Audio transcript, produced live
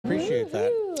appreciate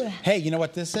that. Hey, you know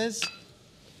what this is?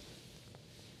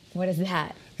 What is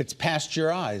that? It's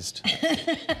pasteurized.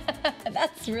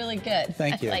 That's really good.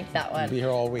 Thank you. I like that one. I'll be here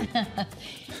all week.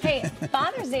 Hey,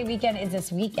 Father's Day weekend is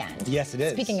this weekend. Yes, it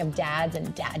is. Speaking of dads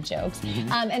and dad jokes.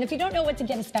 And if you don't know what to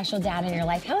get a special dad in your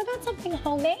life, how about something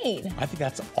homemade? I think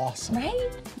that's awesome. Right?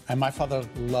 And my father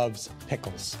loves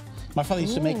pickles. My father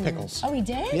used to make pickles. Oh, he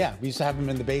did? Yeah, we used to have them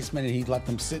in the basement, and he'd let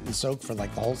them sit and soak for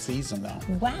like the whole season, though.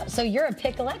 Wow, so you're a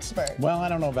pickle expert. Well, I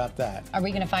don't know about that. Are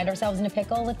we going to find ourselves in a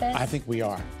pickle with this? I think we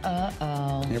are.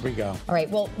 Uh-oh. Here we go. All right,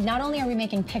 well, not only are we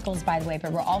making pickles, by the way,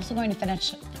 but we're also going to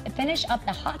finish up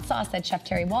the hot sauce that Chef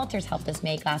Terry Walters helped us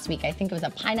make last week. I think it was a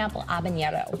pineapple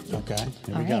habanero. Okay,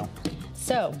 here All we go. right.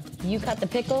 So, you cut the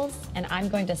pickles, and I'm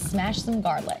going to smash some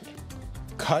garlic.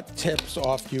 Cut tips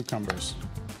off cucumbers.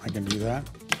 I can do that.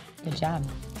 Good job.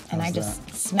 And I just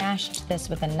smashed this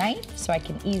with a knife so I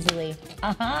can easily,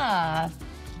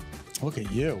 Look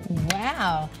at you.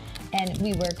 Wow. And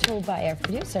we were told by our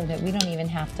producer that we don't even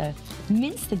have to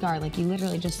mince the garlic. You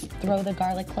literally just throw the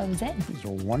garlic cloves in. These are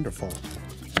wonderful.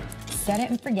 Set it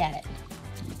and forget it.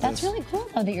 That's really cool,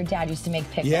 though, that your dad used to make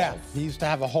pickles. Yeah, he used to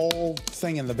have a whole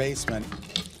thing in the basement,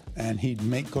 and he'd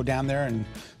go down there, and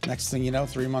next thing you know,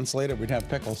 3 months later, we'd have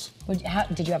pickles.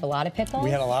 Did you have a lot of pickles?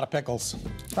 We had a lot of pickles.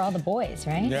 For all the boys,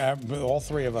 right? Yeah, all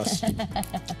three of us.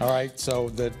 All right, so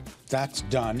that's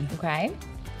done. Okay.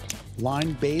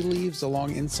 Line bay leaves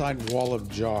along inside wall of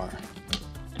jar.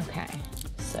 Okay,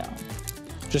 so.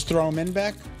 Just throw them in,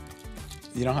 Beck.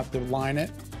 You don't have to line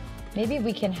it. Maybe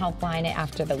we can help line it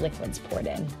after the liquid's poured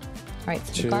in. All right,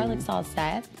 so the garlic's all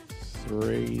set.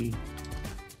 3,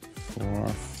 4,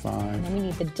 5. And then we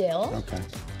need the dill. Okay.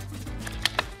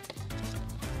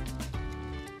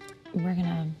 We're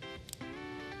gonna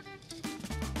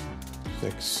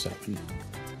 6, 7.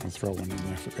 I'll throw one in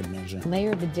there for good measure.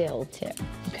 layer the dill too.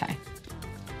 Okay.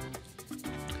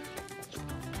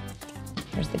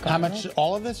 Here's the garlic. How much?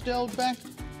 All of this dill, Beck?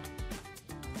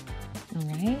 All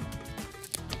right.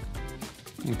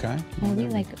 Okay. Well,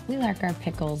 we like our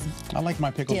pickles. I like my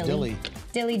pickles dilly.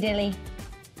 Dilly.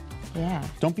 Yeah.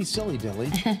 Don't be silly, Dilly.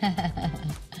 There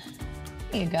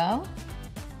you go.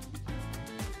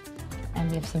 And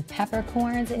we have some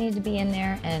peppercorns that need to be in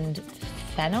there, and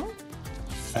fennel.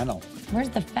 Fennel. Where's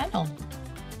the fennel?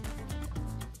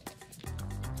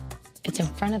 It's in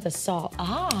front of the salt.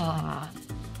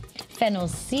 Fennel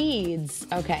seeds.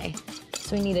 Okay,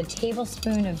 so we need a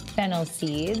tablespoon of fennel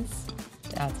seeds.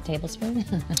 That's a tablespoon.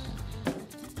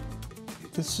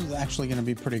 This is actually going to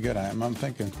be pretty good, I'm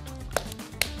thinking.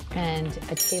 And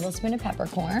a tablespoon of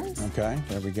peppercorns. Okay,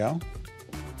 there we go.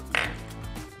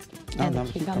 And now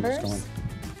the cucumbers. going.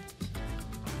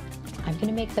 I'm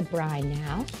gonna make the brine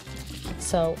now.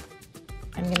 So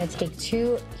I'm gonna take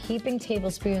 2 heaping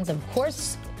tablespoons of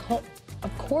coarse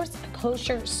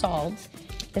kosher salt.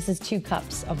 This is 2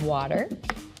 cups of water.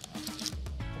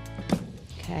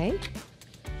 Okay.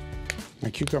 My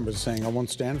cucumber's saying I won't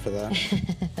stand for that.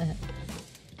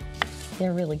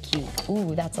 They're really cute.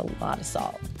 Ooh, that's a lot of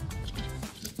salt.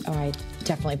 Oh, I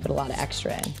definitely put a lot of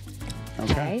extra in.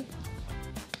 Okay.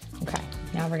 Okay,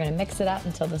 now we're gonna mix it up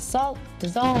until the salt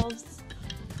dissolves.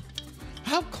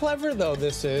 How clever, though,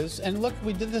 this is. And look,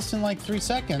 we did this in like 3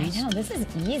 seconds. I know, this is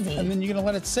easy. And then you're going to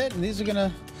let it sit, and these are going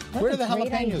to... What Where a do the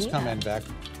great jalapenos idea. come in, Beck?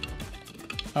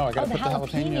 Oh, I got to put the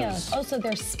jalapenos. Oh, so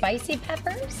they're spicy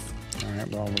peppers? All right,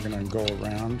 well, we're going to go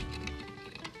around.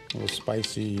 A little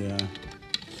spicy.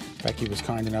 Becky was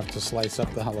kind enough to slice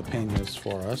up the jalapenos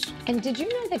for us. And did you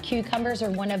know that cucumbers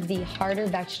are one of the harder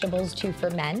vegetables to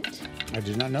ferment? I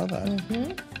did not know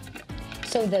that.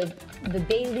 So the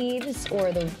bay leaves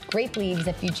or the grape leaves,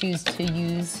 if you choose to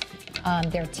use,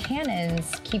 their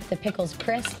tannins keep the pickles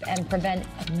crisp and prevent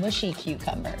mushy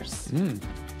cucumbers.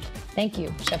 Thank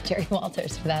you, Chef Terry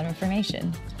Walters, for that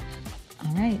information.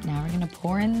 All right, now we're gonna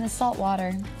pour in the salt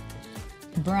water.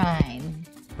 Brine.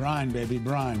 Brine, baby,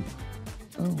 brine.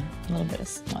 Ooh, a little bit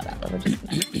of whatever. We're just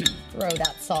gonna throw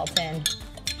that salt in.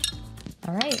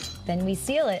 All right, then we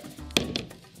seal it.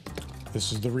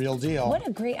 This is the real deal. What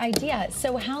a great idea.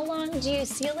 So how long do you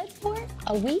seal it for?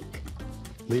 A week?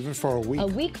 Leave it for a week. A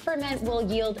week ferment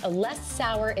will yield a less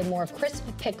sour and more crisp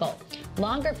pickle.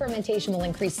 Longer fermentation will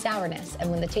increase sourness, and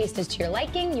when the taste is to your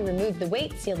liking, you remove the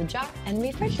weight, seal the jar, and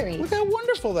refrigerate. Look how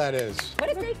wonderful that is.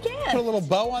 What a great gift. Put a little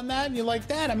bow on that, and you like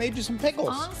that. I made you some pickles.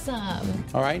 Awesome.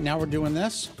 All right, now we're doing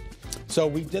this. So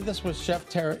we did this with Chef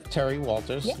Terry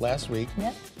Walters last week.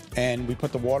 Yep. And we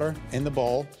put the water in the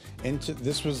bowl.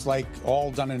 This was like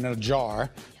all done in a jar.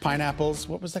 Pineapples.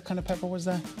 What was that kind of pepper was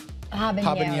that?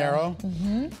 Habanero.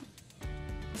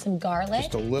 Some garlic.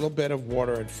 Just a little bit of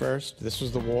water at first. This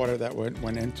was the water that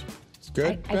went into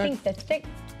Good? I think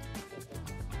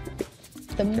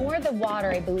the more the water,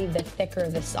 I believe, the thicker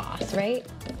the sauce, right?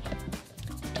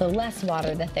 The less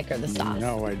water, the thicker the sauce.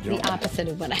 No, I don't. The opposite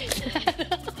of what I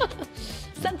said.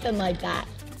 Something like that.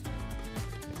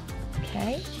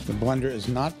 Okay. The blender is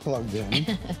not plugged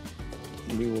in.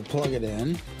 We will plug it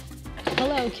in.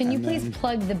 Hello, can you please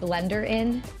plug the blender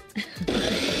in?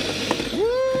 All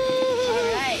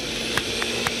right.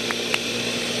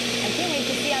 I can't wait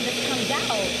to see how this comes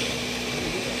out.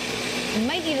 You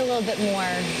might need a little bit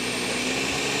more.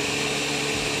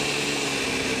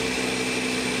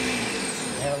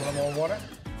 Add a little more water?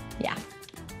 Yeah,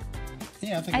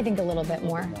 Yeah, I think a little bit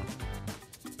more.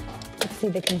 Let's see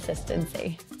the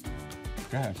consistency.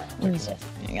 Go ahead. Let me just,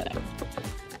 I gotta.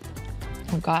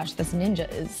 Oh gosh, this ninja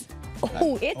is,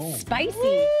 oh, it's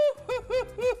spicy.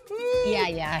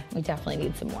 Yeah, we definitely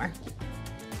need some more.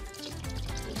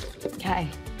 Okay.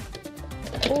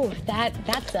 Oh, that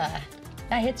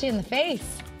hits you in the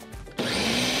face.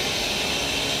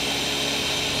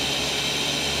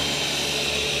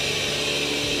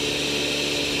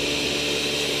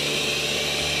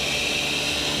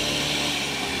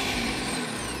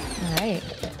 All right.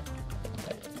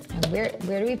 And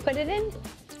where do we put it in?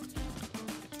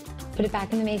 Put it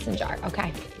back in the mason jar.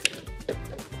 Okay.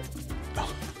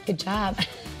 Good job.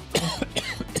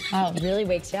 Oh, it really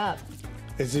wakes you up.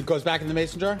 It goes back in the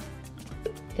mason jar?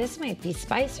 This might be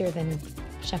spicier than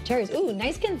Chef Terry's. Ooh,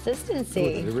 nice consistency.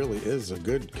 Ooh, it really is a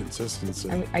good consistency.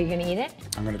 Are you gonna eat it?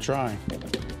 I'm gonna try.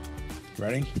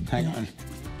 Ready? Hang on.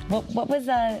 What was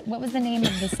the name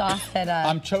of the sauce that?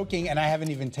 I'm choking and I haven't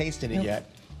even tasted it yet.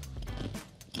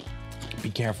 Be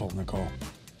careful, Nicole.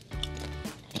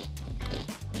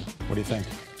 What do you think?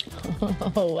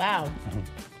 Oh wow,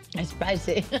 it's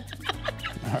spicy.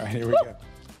 All right, here we go.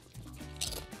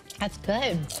 That's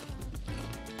good.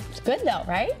 It's good though,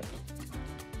 right?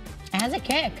 It has a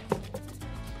kick.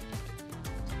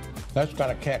 That's got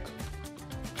a kick.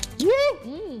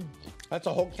 Woo! That's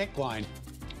a whole kick line.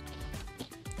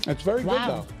 It's very good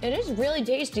though. It is really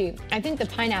tasty. I think the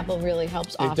pineapple really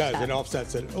helps It offset. does, it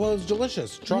offsets it. Well, it's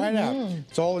delicious. Try it out.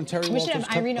 It's all in Terry We Walters should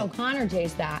have Irene cookbook. O'Connor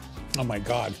taste that. Oh my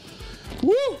God.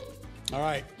 Woo! All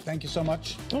right, thank you so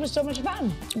much. It was so much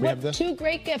fun. We have this. 2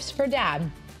 great gifts for Dad.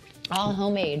 All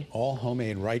homemade. All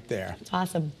homemade right there. It's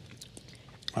awesome.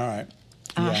 All right.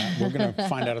 Yeah, we're gonna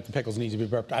find out if the pickles need to be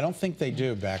burped. I don't think they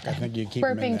do, Beck. I think you keep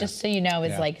them in Burping, there. just so you know,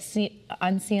 is Yeah. like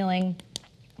unsealing,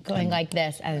 going like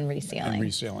this, and resealing. And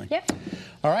resealing. Yep.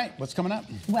 All right, what's coming up?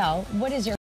 Well, what is your